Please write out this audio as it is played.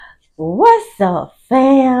What's up,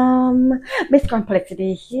 fam? Miss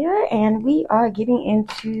Complexity here, and we are getting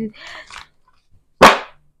into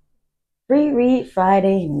Free Read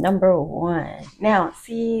Friday #1. Now,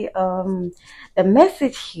 see, the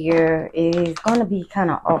message here is going to be kind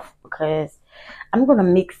of off because I'm going to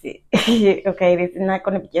mix it. Okay, this is not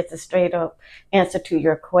going to be just a straight up answer to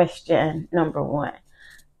your question #1.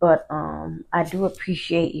 But I do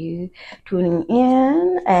appreciate you tuning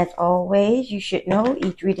in. As always, you should know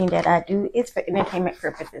each reading that I do is for entertainment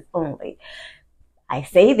purposes only. I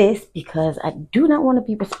say this because I do not want to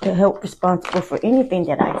be held responsible for anything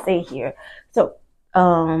that I say here. So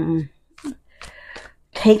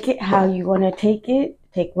take it how you want to take it.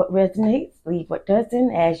 Take what resonates, leave what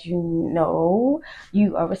doesn't. As you know,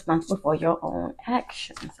 you are responsible for your own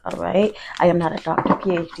actions, all right? I am not a doctor,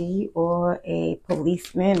 PhD, or a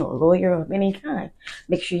policeman or lawyer of any kind.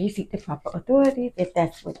 Make sure you seek the proper authorities if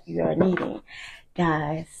that's what you are needing,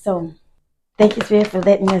 guys. So thank you, Spirit, for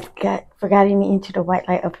letting us for guiding me into the white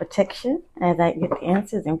light of protection as I get the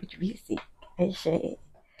answers in which we seek. I share.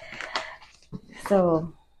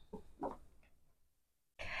 So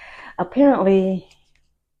apparently,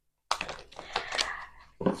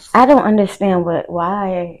 I don't understand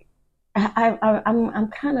why I'm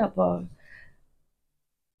kind of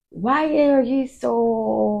why are you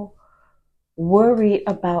so worried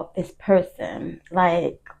about this person?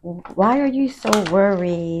 Like, why are you so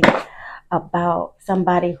worried about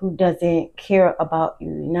somebody who doesn't care about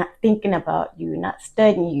you, not thinking about you, not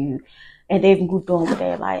studying you, and they've moved on with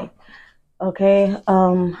their life? Okay,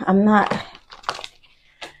 I'm not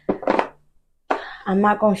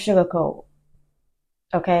gonna sugarcoat.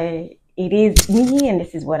 Okay, it is me, and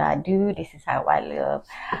this is what I do. This is how I live.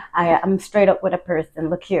 I'm straight up with a person.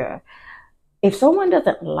 Look here. If someone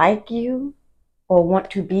doesn't like you or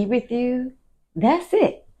want to be with you, that's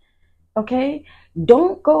it. Okay?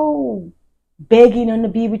 Don't go begging them to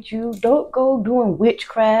be with you. Don't go doing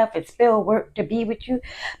witchcraft and spell work to be with you.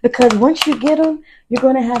 Because once you get them, you're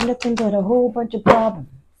going to have nothing but a whole bunch of problems.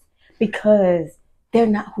 Because they're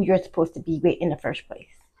not who you're supposed to be with in the first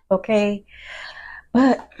place. Okay?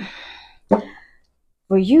 But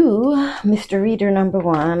for you, Mr. Reader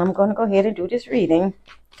 #1, I'm going to go ahead and do this reading.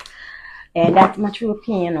 And that's my true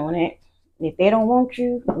opinion on it. If they don't want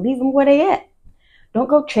you, leave them where they at. Don't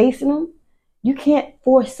go chasing them. You can't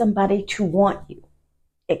force somebody to want you.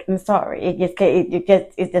 I'm sorry.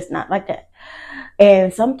 It's just not like that.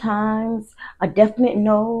 And sometimes a definite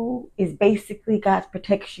no is basically God's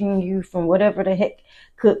protecting you from whatever the heck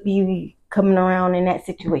could be coming around in that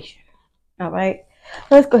situation. All right.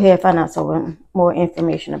 Let's go ahead and find out some more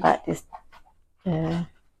information about this. All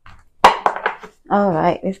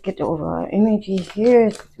right, let's get the overall energy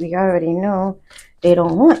here. We already know they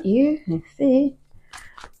don't want you. Let's see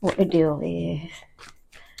what the deal is.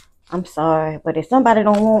 I'm sorry, but if somebody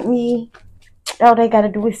don't want me, all they got to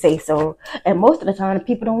do is say so. And most of the time,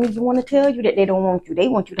 people don't even want to tell you that they don't want you. They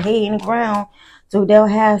want you to lay in the ground so they'll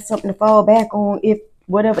have something to fall back on if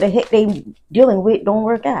whatever the heck they dealing with don't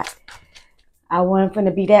work out. I wasn't going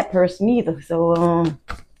to be that person either. So,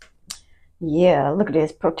 yeah, look at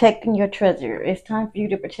this. Protecting your treasure. It's time for you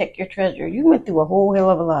to protect your treasure. You went through a whole hell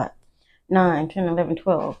of a lot. 9, 10, 11,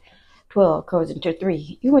 12. 12 goes into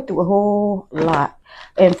 3. You went through a whole lot.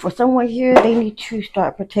 And for someone here, they need to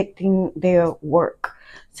start protecting their work.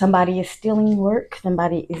 Somebody is stealing work.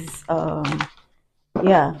 Somebody is,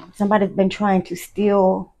 somebody's been trying to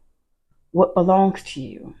steal what belongs to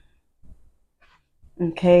you.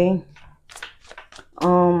 Okay?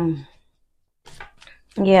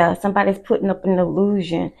 Somebody's putting up an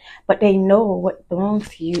illusion, but they know what belongs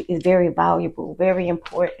to you is very valuable, very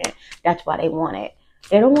important. That's why they want it.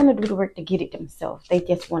 They don't want to do the work to get it themselves. They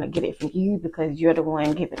just want to get it from you because you're the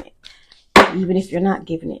one giving it. Even if you're not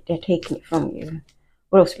giving it, they're taking it from you.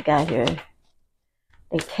 What else we got here?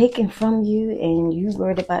 They're taking from you and you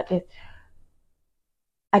worried about this.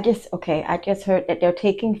 I just heard that they're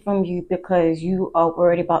taking from you because you are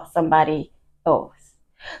worried about somebody else.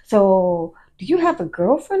 So, do you have a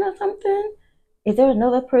girlfriend or something? Is there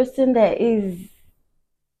another person that is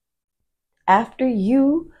after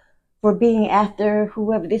you for being after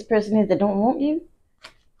whoever this person is that don't want you?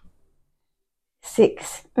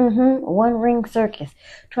 6. 1 ring circus.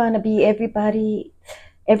 Trying to be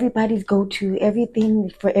everybody's go-to,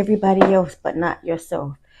 everything for everybody else but not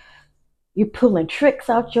yourself. You're pulling tricks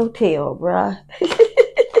out your tail, bruh.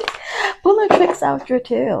 Pulling tricks out your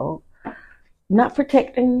tail. Not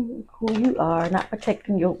protecting who you are, not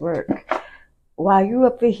protecting your work. While you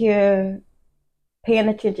up here paying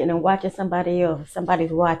attention and watching somebody else,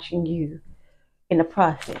 somebody's watching you in the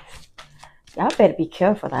process. Y'all better be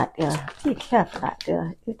careful out there. Be careful out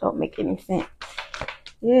there. It don't make any sense.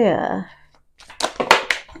 Yeah.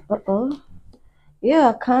 Uh-oh.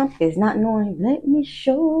 Yeah, compass, not knowing. Let me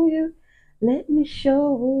show you. Let me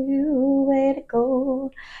show you where to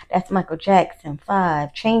go. That's Michael Jackson.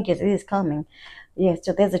 5. Changes is coming. Yeah,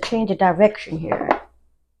 so there's a change of direction here.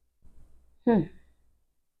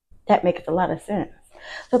 That makes a lot of sense.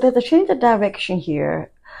 So there's a change of direction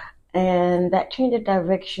here. And that change of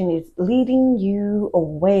direction is leading you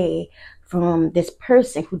away from this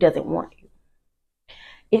person who doesn't want you.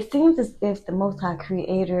 It seems as if the Most High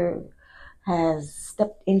Creator has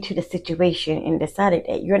stepped into the situation and decided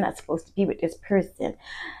that you're not supposed to be with this person.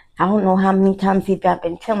 I don't know how many times he's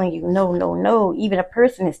been telling you no, no, no. Even a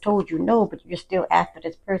person has told you no, but you're still after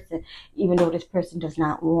this person, even though this person does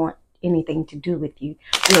not want anything to do with you.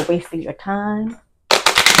 You're wasting your time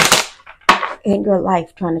and your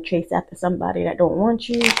life trying to chase after somebody that don't want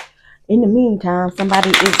you. In the meantime, somebody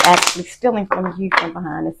is actually stealing from you from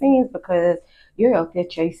behind the scenes because you're out there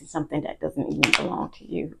chasing something that doesn't even belong to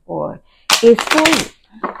you or is for you.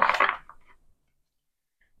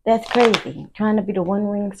 That's crazy. Trying to be the one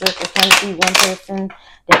ring circle, trying to be one person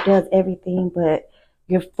that does everything, but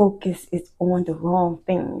your focus is on the wrong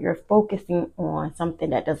thing. You're focusing on something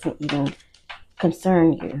that doesn't even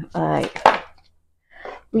concern you.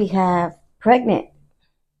 We have pregnant.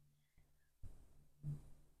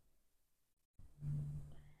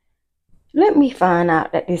 Let me find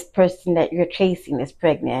out that this person that you're chasing is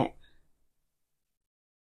pregnant.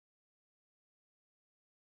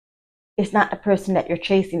 It's not the person that you're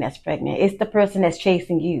chasing that's pregnant. It's the person that's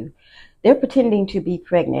chasing you. They're pretending to be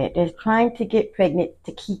pregnant. They're trying to get pregnant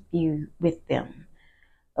to keep you with them.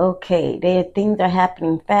 Okay, things are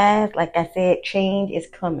happening fast. Like I said, change is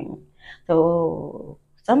coming. So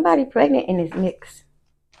somebody pregnant in this mix.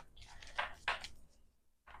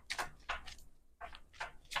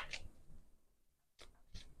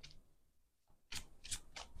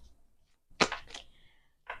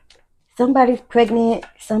 Somebody's pregnant.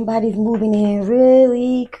 Somebody's moving in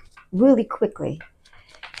really, really quickly.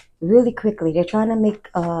 Really quickly. They're trying to make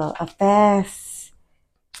a fast.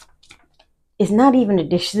 It's not even a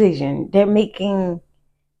decision. They're making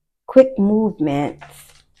quick movements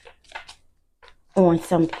on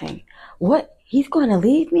something. What? He's going to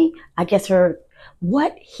leave me? I just heard,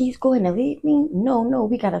 what? He's going to leave me? No,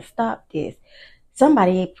 we got to stop this.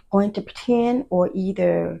 Somebody going to pretend or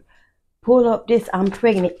either pull up this I'm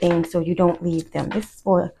pregnant thing so you don't leave them. This is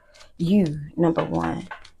for you, number one.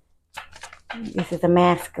 This is a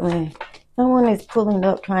masculine. Someone is pulling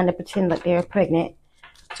up trying to pretend like they're pregnant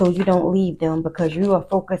so you don't leave them because you are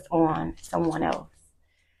focused on someone else.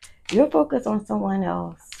 You're focused on someone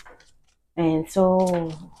else. And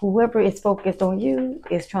so whoever is focused on you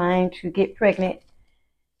is trying to get pregnant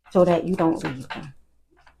so that you don't leave them.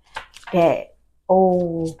 That,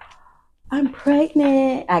 oh, I'm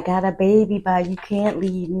pregnant, I got a baby, but you can't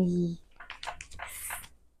leave me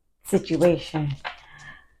situation.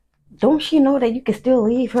 Don't she know that you can still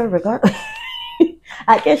leave her regardless?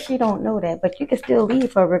 I guess she don't know that, but you can still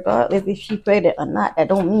leave her regardless if she's pregnant or not. That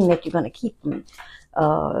don't mean that you're going to keep them.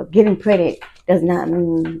 Getting pregnant does not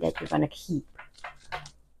mean that you're going to keep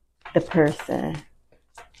the person.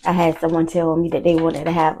 I had someone tell me that they wanted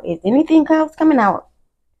to have, is anything else coming out?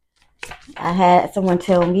 I had someone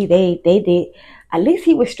tell me they did. At least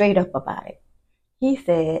he was straight up about it. He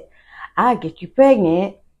said, I'll get you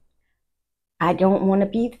pregnant. I don't want to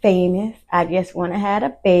be famous. I just want to have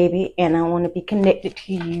a baby and I want to be connected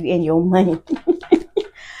to you and your money.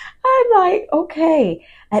 I'm like, okay,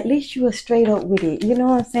 at least you were straight up with it. You know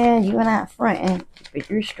what I'm saying? You were not fronting, but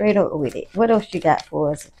you're straight up with it. What else you got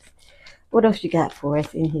for us? What else you got for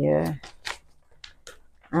us in here?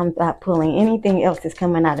 I'm not pulling anything else that's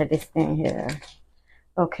coming out of this thing here.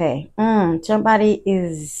 Okay. Somebody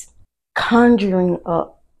is conjuring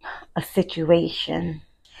up a situation.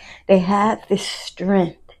 They have this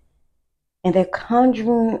strength and they're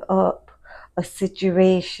conjuring up a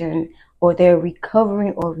situation, or they're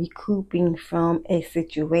recovering or recouping from a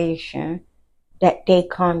situation that they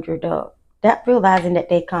conjured up. That realizing that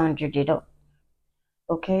they conjured it up.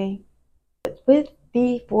 Okay? But with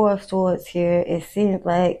the Four of Swords here, it seems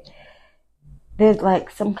like there's like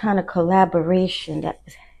some kind of collaboration that,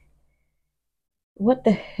 what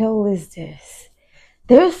the hell is this?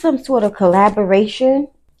 There's some sort of collaboration.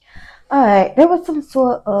 Alright, there was some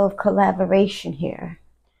sort of collaboration here.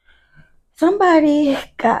 Somebody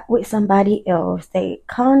got with somebody else. They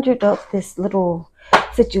conjured up this little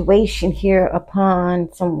situation here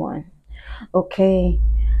upon someone. Okay?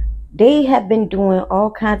 They have been doing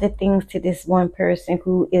all kinds of things to this one person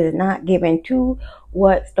who is not giving two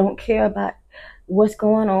whats, don't care about what's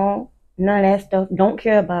going on. None of that stuff. Don't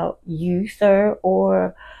care about you, sir,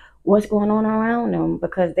 or what's going on around them,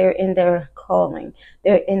 because they're in their calling.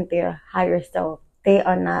 They're in their higher self. They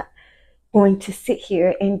are not going to sit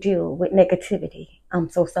here and deal with negativity. I'm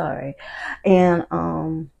so sorry.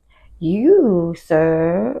 And you,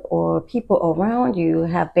 sir, or people around you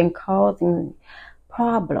have been causing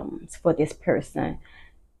problems for this person,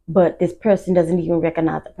 but this person doesn't even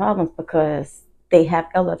recognize the problems because they have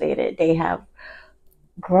elevated, they have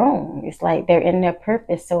grown. It's like they're in their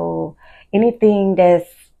purpose. So anything that's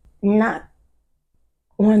not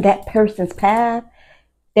on that person's path,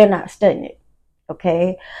 they're not studying it.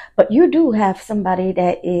 Okay. But you do have somebody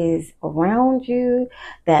that is around you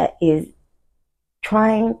that is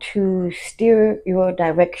trying to steer your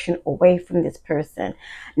direction away from this person.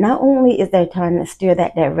 Not only is they trying to steer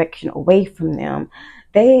that direction away from them,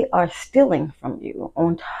 they are stealing from you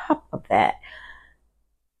on top of that.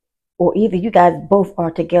 Or either you guys both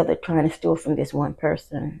are together trying to steal from this one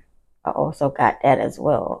person. I also got that as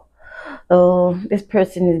well. This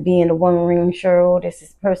person is being a one-ring show.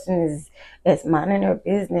 This person is minding their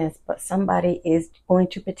business, but somebody is going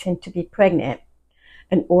to pretend to be pregnant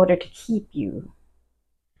in order to keep you.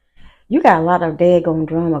 You got a lot of daggone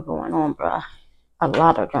drama going on, bruh. A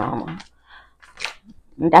lot of drama.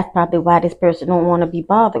 And that's probably why this person don't want to be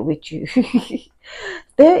bothered with you.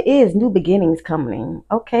 There is new beginnings coming.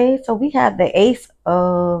 Okay, so we have the Ace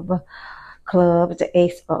of Clubs, the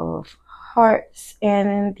Ace of Hearts,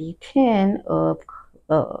 and the 10 of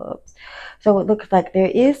Clubs. So it looks like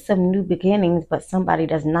there is some new beginnings, but somebody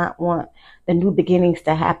does not want the new beginnings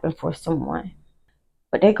to happen for someone.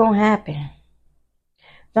 But they're going to happen.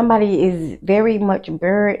 Somebody is very much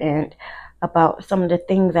burdened about some of the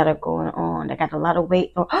things that are going on. They got a lot of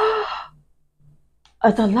weight on.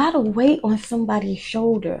 There's a lot of weight on somebody's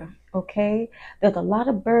shoulder. Okay, there's a lot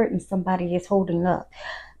of burden somebody is holding up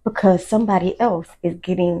because somebody else is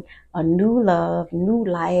getting a new love, new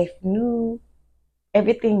life, new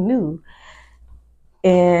everything new,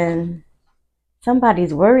 and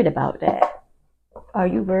somebody's worried about that. Are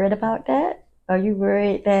you worried about that? Are you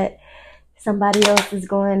worried that somebody else is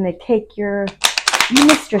going to take you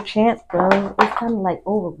missed your chance, bro. It's kind of like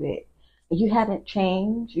over with. You haven't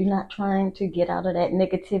changed. You're not trying to get out of that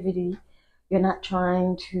negativity. You're not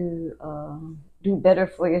trying to do better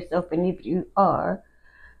for yourself. And if you are,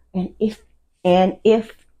 and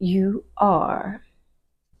if you are,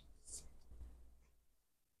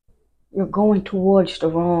 you're going towards the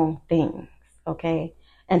wrong things. Okay.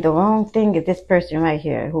 And the wrong thing is this person right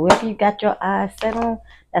here. Whoever you got your eyes set on,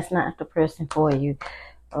 that's not the person for you.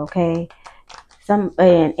 Okay.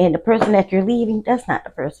 And the person that you're leaving, that's not the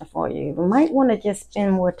person for you. You might want to just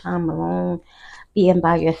spend more time alone, being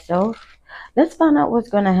by yourself. Let's find out what's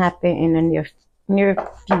going to happen in the near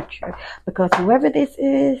future, because whoever this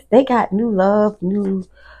is, they got new love, new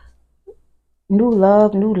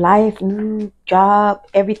life, new job.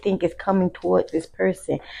 Everything is coming towards this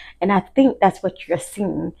person, and I think that's what you're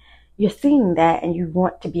seeing. You're seeing that, and you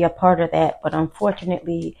want to be a part of that, but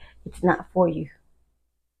unfortunately, it's not for you.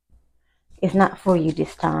 It's not for you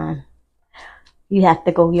this time. You have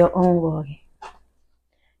to go your own way.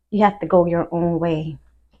 You have to go your own way.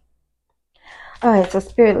 Alright, so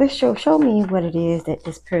Spirit, let's show me what it is that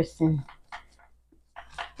this person,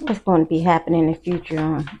 what's going to be happening in the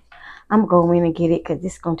future. I'm going to get it because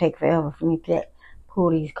this is going to take forever for me to pull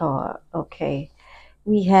these cards. Okay.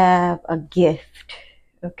 We have a gift.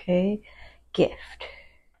 Okay. Gift.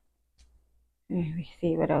 Let me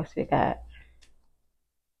see what else we got.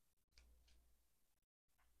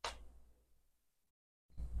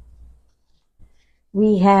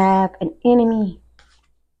 We have an enemy.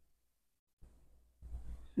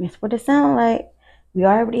 That's what it sounds like. We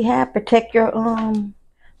already have protect your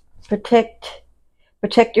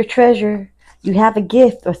treasure. You have a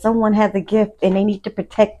gift, or someone has a gift and they need to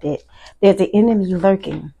protect it. There's an enemy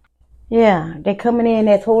lurking. Yeah, they're coming in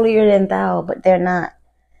as holier than thou, but they're not.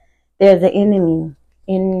 There's an enemy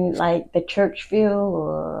in like the church field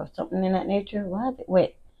or something in that nature. Why is it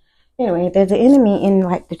wet? Anyway, there's an enemy in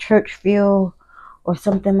like the church field or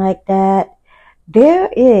something like that. There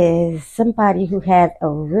is somebody who has a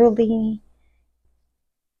really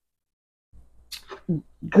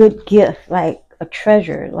good gift, like a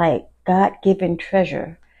treasure, like God-given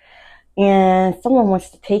treasure, and someone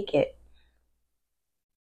wants to take it.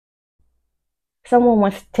 Someone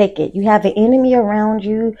wants to take it. You have an enemy around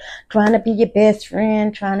you trying to be your best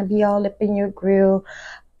friend, trying to be all up in your grill,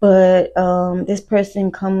 but this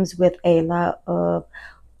person comes with a lot of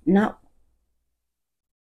not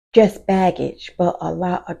just baggage, but a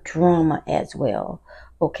lot of drama as well.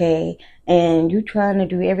 okay? And you trying to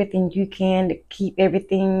do everything you can to keep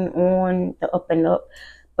everything on the up and up,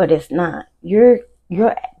 but it's not. You're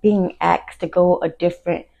being asked to go a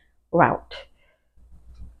different route.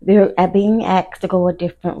 They're being asked to go a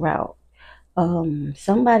different route.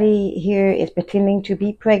 Somebody here is pretending to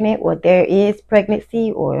be pregnant, or there is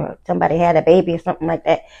pregnancy, or somebody had a baby or something like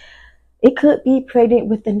that. It could be pregnant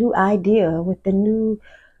with a new idea, with a new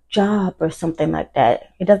job or something like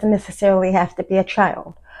that. It doesn't necessarily have to be a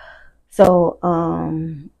child. So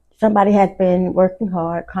somebody has been working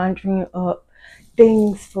hard, conjuring up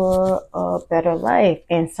things for a better life,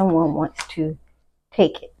 and someone wants to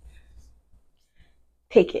take it.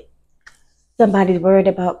 Take it. Somebody's worried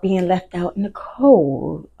about being left out in the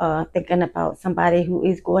cold, thinking about somebody who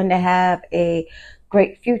is going to have a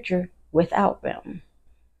great future without them.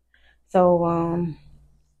 So,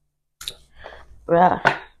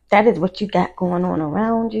 that is what you got going on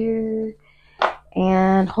around you.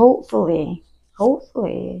 And hopefully,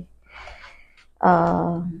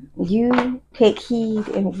 you take heed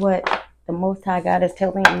in what the Most High God is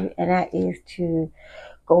telling you, and that is to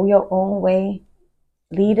go your own way,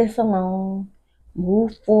 leave us alone,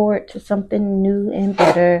 move forward to something new and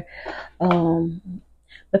better.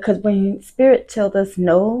 Because when Spirit tells us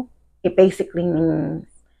no, it basically means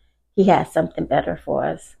He has something better for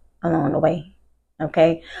us along the way.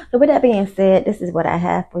 Okay? So with that being said, this is what I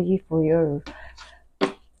have for you for your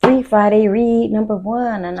Free Friday read number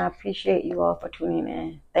 1, and I appreciate you all for tuning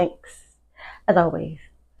in. Thanks. As always,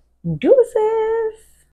 deuces.